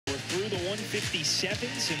the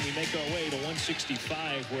 157s, and we make our way to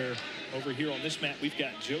 165, where over here on this mat we've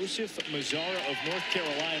got Joseph Mazzara of North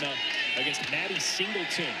Carolina against Matty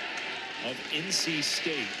Singleton of NC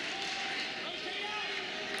State.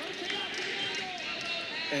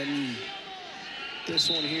 And this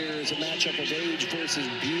one here is a matchup of age versus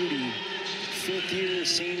beauty. Fifth-year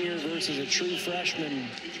senior versus a true freshman.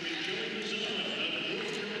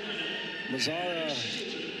 Mazzara,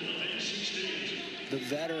 the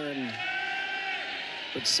veteran,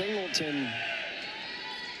 but Singleton,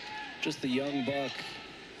 just the young buck,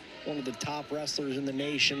 one of the top wrestlers in the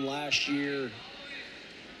nation last year,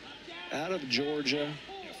 out of Georgia.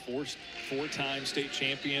 Yeah, four-time state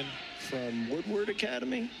champion. From Woodward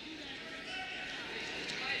Academy.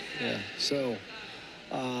 Yeah, so,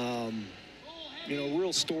 you know,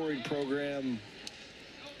 real storied program.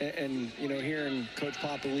 And, you know, hearing Coach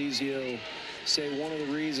Papalizio say one of the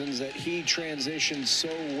reasons that he transitioned so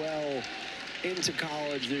well into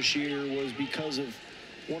college this year was because of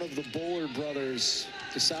one of the Bullard brothers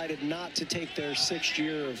decided not to take their 6th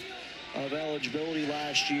year of eligibility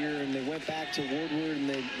last year, and they went back to Woodward, and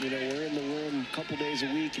they, you know, were in the room a couple days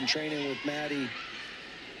a week and training with Matty.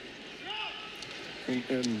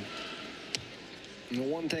 And you know,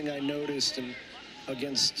 one thing I noticed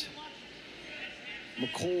against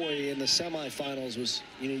McCoy in the semifinals was,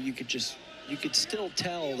 you know, you could still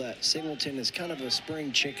tell that Singleton is kind of a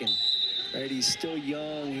spring chicken, right? He's still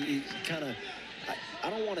young. He kind of, I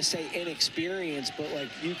don't want to say inexperienced, but like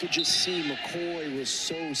you could just see McCoy was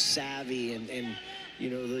so savvy, and you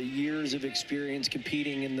know, the years of experience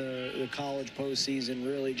competing in the college postseason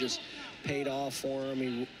really just paid off for him.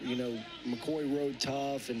 He, you know, McCoy rode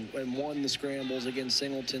tough and won the scrambles against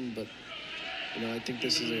Singleton, but you know, I think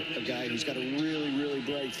this is a guy who's got a really, really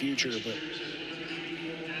bright future, but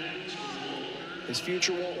his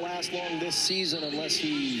future won't last long this season unless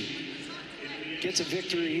he gets a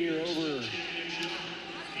victory here over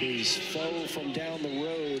his foe from down the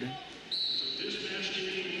road.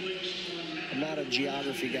 I'm not a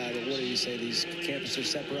geography guy, but what do you say? These campuses are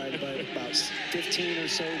separated by about 15 or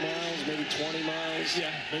so miles, maybe 20 miles?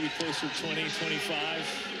 Yeah, maybe closer to 20,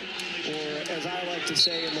 25. Or, as I like to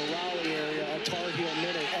say in the Raleigh area, a Tar Heel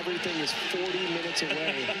minute. Everything is 40 minutes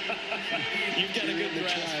away. You've got a good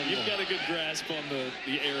grasp. You've got a good grasp on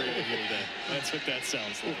the area here today. That's what that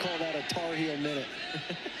sounds like. We'll call that a Tar Heel minute.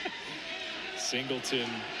 Singleton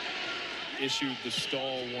issued the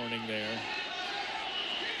stall warning there.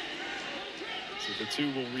 So the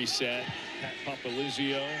two will reset. Pat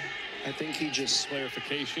Papalizio, I think he just...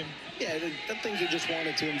 clarification. Yeah, I think he just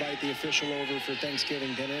wanted to invite the official over for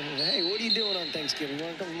Thanksgiving dinner. Hey, what are you doing on Thanksgiving? You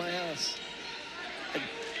want to come to my house?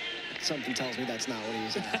 Something tells me that's not what he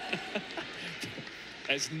was at.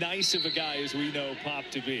 As nice of a guy as we know Pop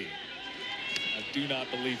to be, I do not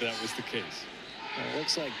believe that was the case. It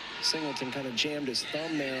looks like Singleton kind of jammed his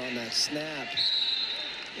thumb there on that snap.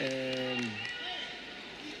 And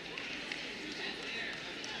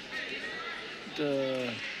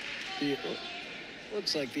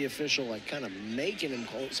looks like the official like kind of making him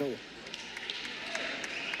call. So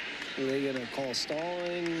are they gonna call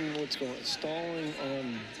stalling? What's going on? Stalling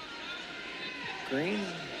on Green?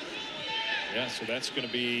 Yeah, so that's going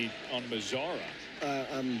to be on Mazzara.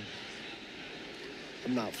 I'm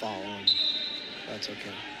not following. That's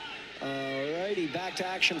okay. All righty, back to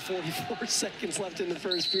action. 44 seconds left in the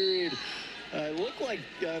first period. It looked like,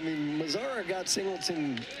 I mean, Mazzara got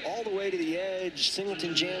Singleton all the way to the edge.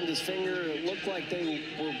 Singleton jammed his finger. It looked like they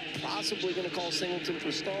were possibly going to call Singleton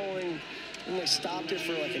for stalling. And they stopped it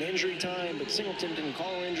for like an injury time, but Singleton didn't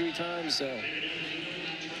call injury time, so.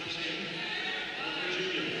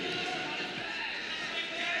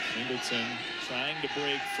 Singleton trying to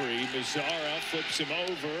break free. Mazzara flips him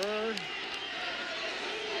over.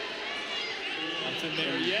 Nothing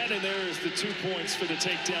there yet, and there's the 2 points for the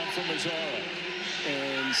takedown from Mazzara.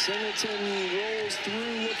 And Singleton rolls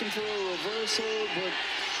through looking for a reversal, but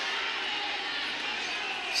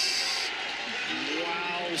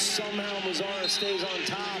wow, somehow Mazzara stays on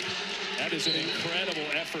top. That is an incredible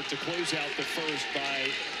effort to close out the first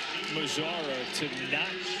by Mazzara to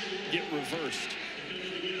not get reversed.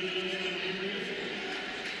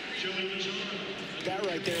 That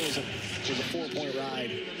right there was a 4-point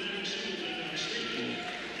ride.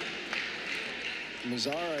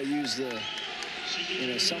 Mazzara used the, you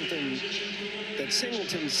know, something that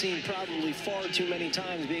Singleton's seen probably far too many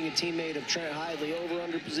times, being a teammate of Trent Hidley.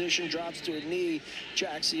 Over-under position, drops to a knee,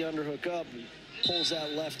 jacks the underhook up, pulls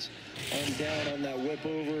that left arm down on that whip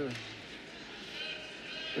over.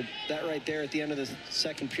 But that right there at the end of the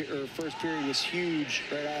first period was huge,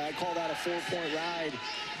 right? I call that a 4-point ride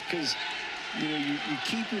because you know, you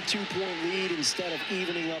keep your 2-point lead instead of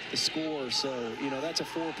evening up the score. So, you know, that's a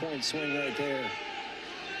 4-point swing right there.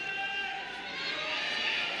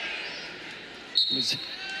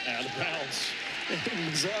 Out of bounds.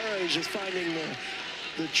 Mazzara is just finding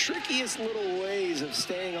the trickiest little ways of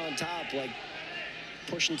staying on top, like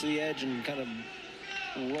pushing to the edge and kind of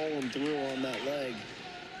rolling through on that leg.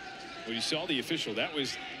 Well, you saw the official. That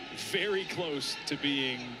was very close to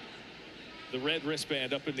being the red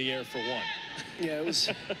wristband up in the air for one. Yeah, it was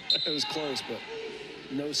close, but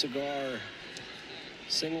no cigar.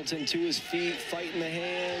 Singleton to his feet, fighting the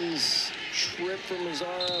hands, trip from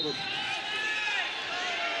Mazzara, but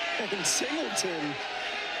and Singleton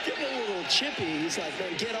getting a little chippy. He's like,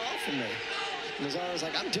 man, get off of me. Mazzara's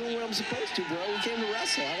like, I'm doing what I'm supposed to, bro. We came to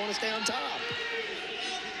wrestle. I want to stay on top.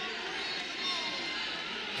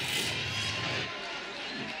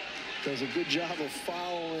 Does a good job of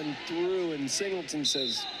following through, and Singleton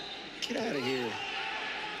says, get out of here.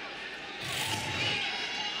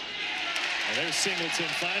 And there's Singleton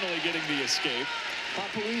finally getting the escape.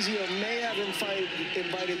 Paparizio may have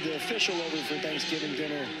invited the official over for Thanksgiving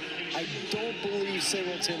dinner. I don't believe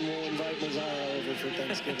Singleton will invite Mazzara over for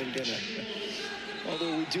Thanksgiving dinner.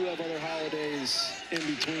 Although we do have other holidays in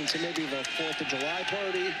between, so maybe the 4th of July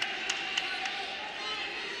party.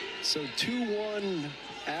 So 2-1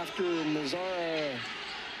 after Mazzara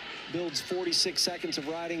builds 46 seconds of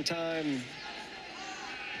riding time.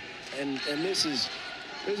 And this is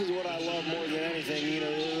what I love more than anything. You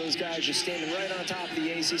know, those guys just standing right on top of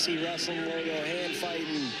the ACC Wrestling logo, hand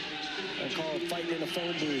fighting. I call it fighting in a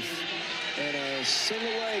phone booth. And a single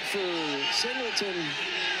leg for Singleton.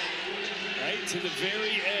 Right to the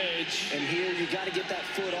very edge. And here you got to get that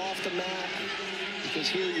foot off the mat, because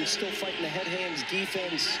here you're still fighting the head-hands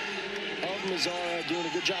defense of Mazzara, doing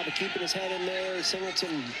a good job of keeping his head in there.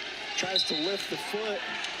 Singleton tries to lift the foot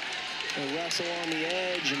and wrestle on the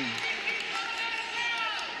edge.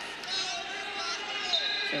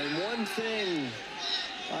 And one thing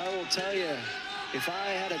I will tell you, if I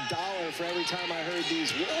had $1 for every time I heard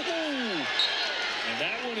these, whoa! And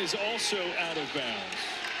that one is also out of bounds.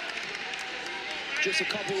 Just a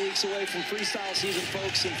couple weeks away from freestyle season,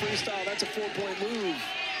 folks. In freestyle, that's a 4-point move.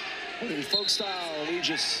 But in folk style, we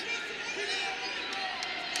just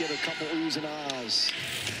get a couple oohs and ahs.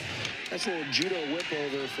 That's a little judo whip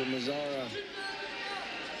over for Mazzara.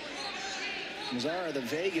 Mazzara, the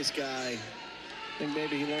Vegas guy. I think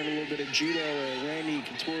maybe he learned a little bit of judo at Randy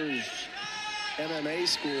Couture's MMA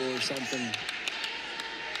school or something.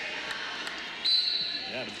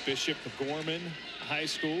 Yeah, the Bishop Gorman High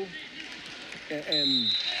School.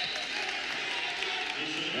 And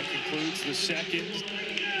that concludes the second.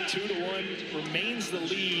 2-1 remains the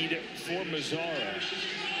lead for Mazzara.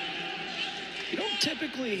 You don't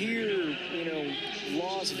typically hear, you know,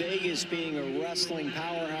 Las Vegas being a wrestling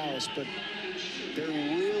powerhouse, but they're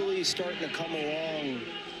really starting to come along.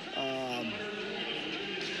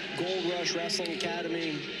 Gold Rush Wrestling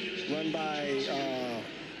Academy, run by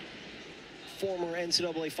former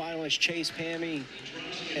NCAA finalist Chase Pammy.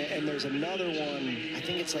 And there's another one, I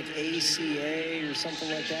think it's like ACA or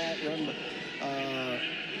something like that, run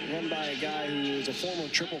by a guy who was a former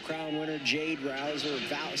Triple Crown winner, Val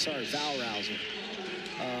Rouser.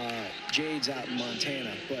 Jade's out in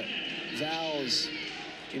Montana, but Val's,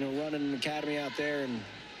 you know, running an academy out there, and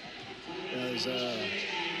as a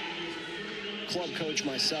club coach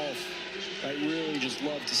myself, I really just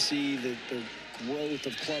love to see the growth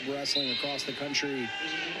of club wrestling across the country,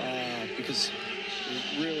 because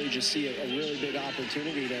really just see a really big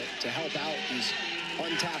opportunity to help out these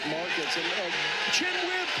untapped markets. And chin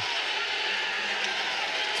whip.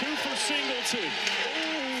 2 for Singleton.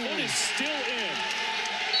 One is still in.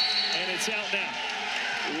 And it's out now.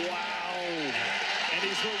 Wow. And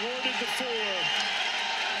he's rewarded the 4.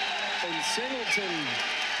 And Singleton,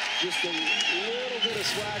 just a little bit of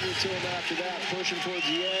swagger to him after that, pushing towards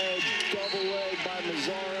the edge, double leg by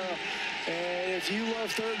Mazzara. And if you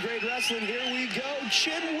love third-grade wrestling, here we go,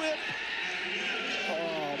 chin whip.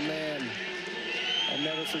 Oh, man. I'll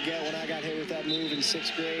never forget when I got hit with that move in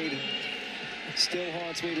 6th grade. It still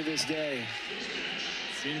haunts me to this day.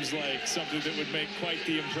 Seems like something that would make quite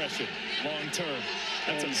the impression long term.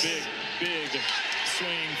 That's a big, big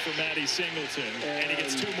swing for Matty Singleton. And he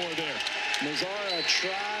gets 2 more there. Mazzara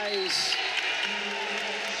tries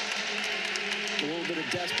a little bit of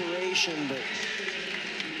desperation, but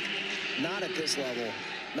not at this level.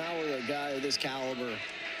 Not with a guy of this caliber.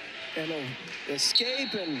 And a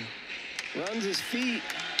escape and runs his feet.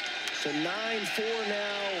 So 9-4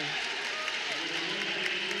 now.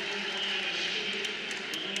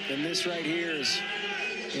 And this right here is,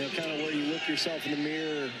 you know, kind of where you look yourself in the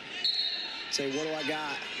mirror say, what do I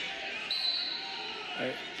got?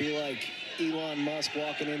 Right? Be like Elon Musk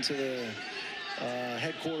walking into the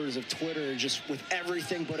headquarters of Twitter just with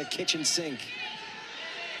everything but a kitchen sink.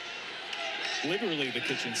 Literally the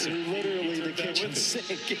kitchen sink. Literally the kitchen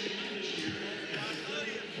sink.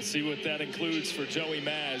 Let's see what that includes for Joey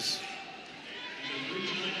Maz.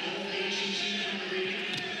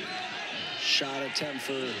 Shot attempt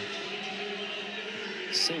for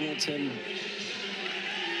Singleton.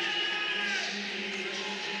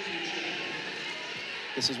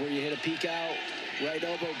 This is where you hit a peek out, right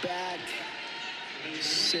elbow back,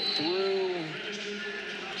 sit through.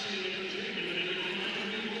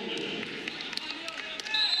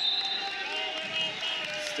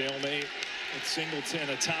 Stalemate with Singleton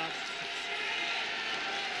atop.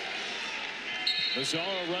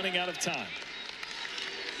 Mazzara running out of time.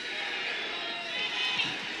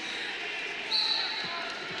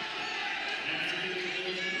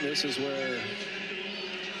 This is where,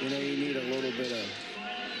 you know, you need a little bit of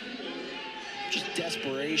just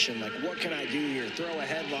desperation. Like, what can I do here? Throw a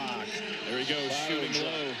headlock. There he goes, shooting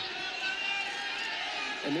low.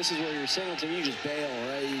 And this is where you're Singleton, you just bail,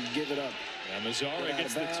 right? You give it up. Yeah, Mazzara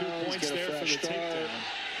gets the 2 points there for the takedown.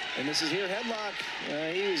 And this is here, headlock.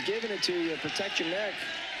 He was giving it to you. Protect your neck.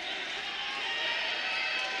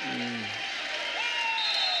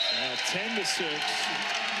 Now 10-6.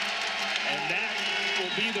 And that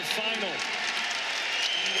will be the final.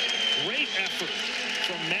 Great effort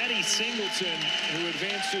from Matty Singleton, who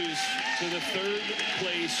advances to the 3rd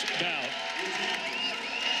place bout.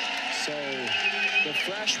 So the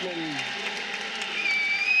freshman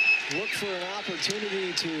looked for an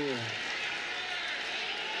opportunity to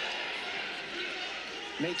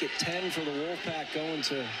make it 10 for the Wolfpack going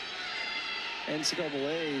to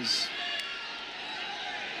NCAAs.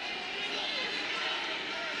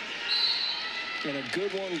 And a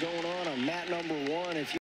good one going on mat number 1. If you